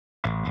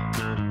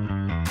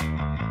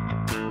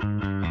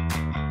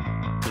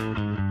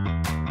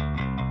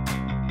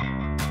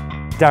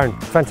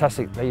Darren,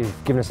 fantastic that you've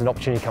given us an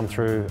opportunity to come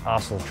through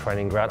Arsenal's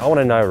training ground. I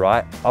want to know,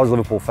 right, I was a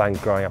Liverpool fan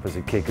growing up as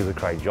a kid because of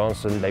Craig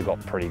Johnson. They've got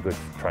pretty good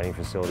training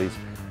facilities.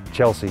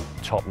 Chelsea,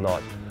 top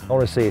notch. I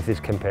want to see if this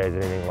compares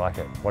anything like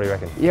it. What do you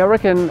reckon? Yeah,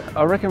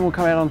 I reckon we'll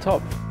come out on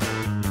top.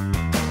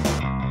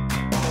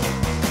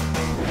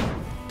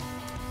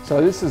 So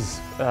this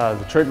is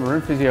the treatment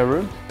room, physio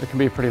room. It can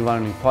be a pretty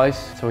lonely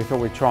place, so we thought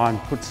we'd try and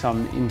put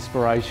some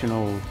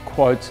inspirational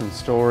quotes and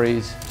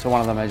stories. So one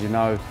of them, as you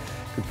know,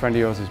 a good friend of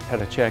yours is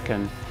Petr Cech,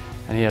 and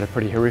he had a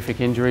pretty horrific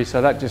injury, so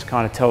that just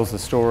kind of tells the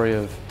story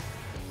of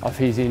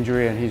his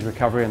injury and his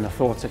recovery and the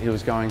thoughts that he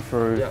was going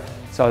through, yeah.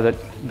 So that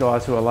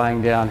guys who are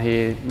laying down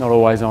here, not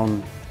always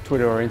on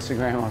Twitter or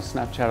Instagram or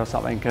Snapchat or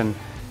something, can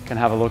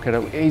have a look at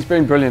it. He's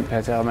been brilliant,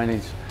 Petr. I mean,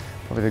 he's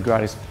probably the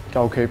greatest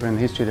goalkeeper in the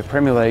history of the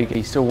Premier League.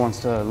 He still wants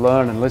to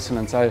learn and listen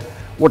and say,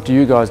 what do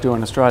you guys do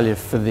in Australia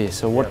for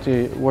this? Or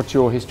what's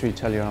your history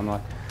tell you? And I'm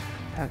like,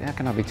 how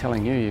can I be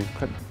telling you?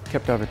 You've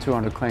kept over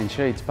 200 clean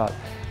sheets, but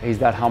he's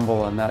that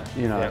humble and that,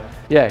 you know,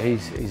 yeah,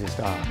 he's a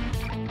star.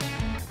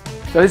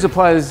 So this is a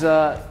player's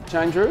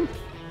change room.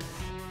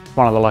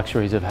 One of the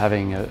luxuries of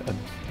having a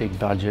big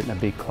budget and a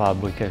big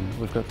club,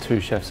 we've got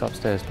 2 chefs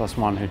upstairs plus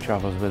 1 who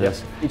travels with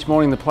us. Each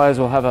morning the players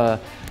will have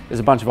there's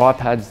a bunch of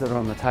iPads that are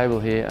on the table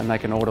here, and they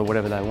can order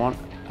whatever they want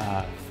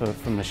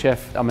from the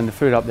chef. I mean, the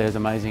food up there is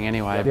amazing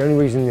anyway. The only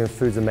reason the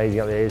food's amazing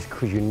up there is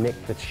because you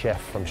nicked the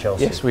chef from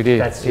Chelsea. Yes, we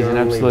did. He's an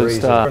absolute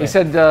star. He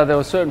said there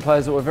were certain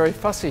players that were very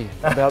fussy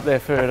about their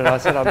food, and I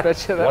said, I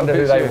bet you that. Wonder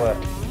who they were.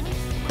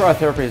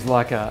 Cryotherapy is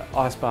like an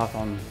ice bath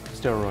on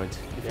steroids,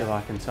 if you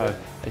like, and so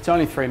it's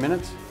only 3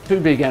 minutes. 2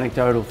 big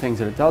anecdotal things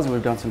that it does, and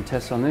we've done some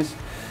tests on this.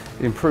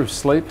 It improves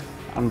sleep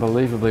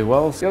unbelievably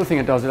well. The other thing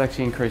it does, it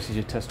actually increases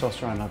your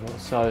testosterone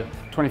levels. So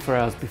 24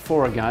 hours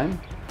before a game,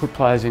 put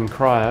players in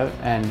cryo,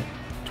 and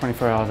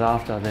 24 hours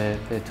after, their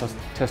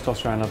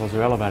testosterone levels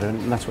are elevated,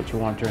 and that's what you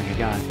want during a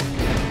game.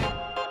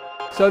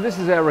 So this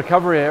is our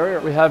recovery area.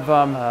 We have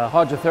a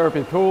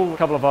hydrotherapy pool, a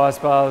couple of ice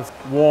baths,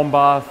 warm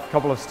bath, a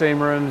couple of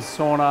steam rooms,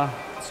 sauna.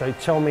 So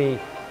tell me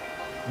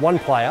one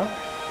player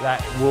that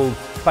will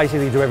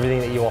basically do everything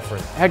that you offer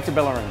him. Hector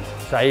Bellerin.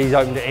 So he's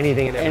open to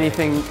anything and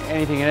everything.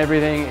 Anything and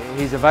everything.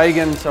 He's a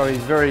vegan, so he's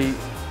very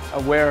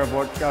aware of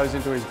what goes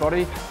into his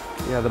body.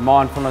 You know, the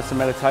mindfulness and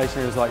meditation,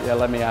 he was like, yeah,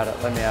 let me at it,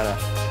 let me at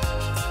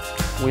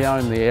it. We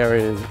own the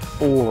areas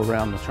all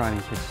around the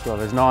training pitch as well.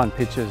 There's 9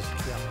 pitches,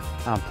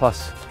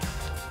 plus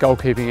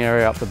goalkeeping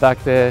area up the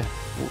back there.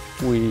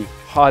 We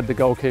hide the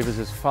goalkeepers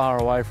as far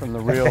away from the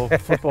real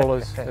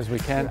footballers as we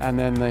can. And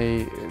then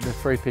the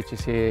 3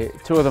 pitches here,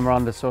 2 of them are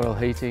under soil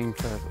heating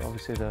for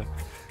obviously the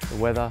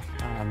weather.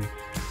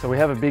 So we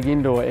have a big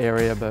indoor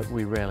area, but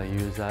we rarely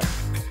use that.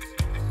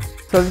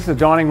 So this is the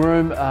dining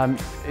room.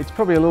 It's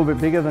probably a little bit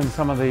bigger than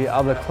some of the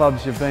other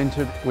clubs you've been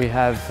to. We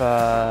have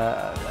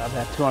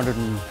about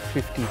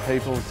 250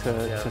 people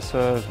to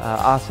serve.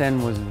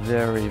 Arsene was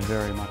very,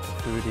 very much a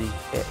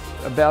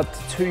foodie. About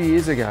 2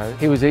 years ago,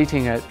 he was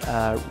eating at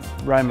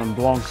Raymond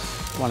Blanc's,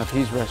 one of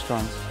his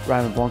restaurants.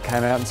 Raymond Blanc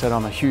came out and said,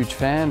 I'm a huge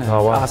fan. And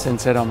Arsene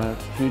said, I'm a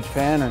huge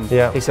fan.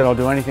 And he said, I'll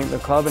do anything at the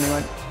club. And he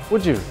went,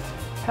 would you?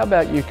 How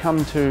about you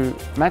come to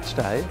match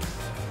day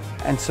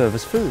and serve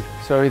us food?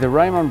 So either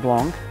Raymond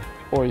Blanc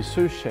or his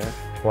sous chef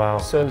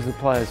serves the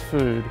players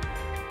food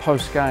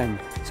post-game.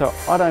 So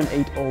I don't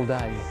eat all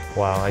day.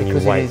 Wow, and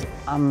because you wait. it is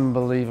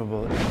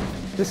unbelievable.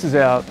 This is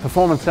our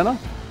performance centre.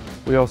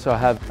 We also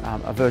have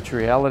a virtual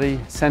reality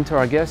centre,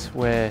 I guess,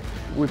 where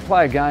we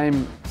play a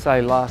game,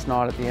 say last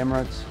night at the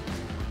Emirates.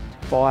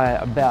 By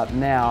about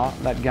now,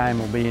 that game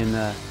will be in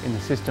the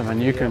system,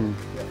 and you can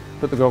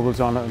put the goggles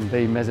on it and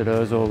be Mesut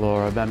Ozil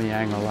or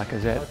Aubameyang or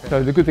Lacazette. Okay.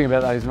 So the good thing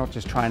about that is not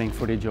just training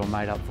footage or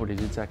made-up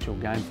footage, it's actual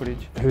game footage.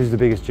 Who's the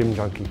biggest gym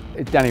junkie?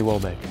 It's Danny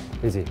Welbeck.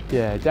 Is he?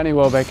 Yeah, Danny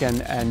Welbeck,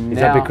 and is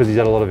that because he's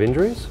had a lot of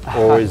injuries,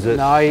 or is it?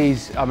 No,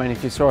 I mean,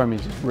 if you saw him,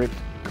 he's just ripped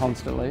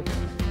constantly.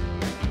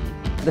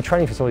 The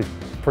training facility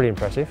is pretty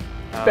impressive.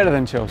 It's better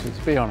than Chelsea's,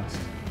 be honest.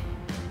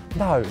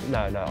 No,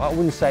 I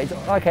wouldn't say.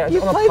 Okay,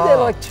 you played there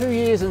like 2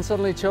 years and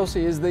suddenly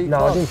Chelsea is the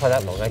club. I didn't play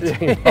that long,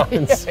 18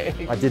 months.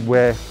 I did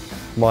wear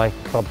my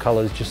club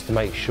colours just to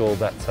make sure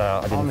that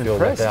I didn't feel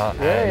left out.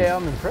 Yeah,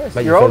 I'm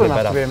impressed. You're old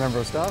enough to be a member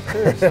of staff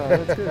too, so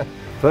that's good.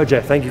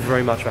 Burgess, thank you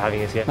very much for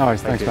having us here. No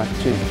worries, thanks mate.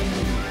 Cheers.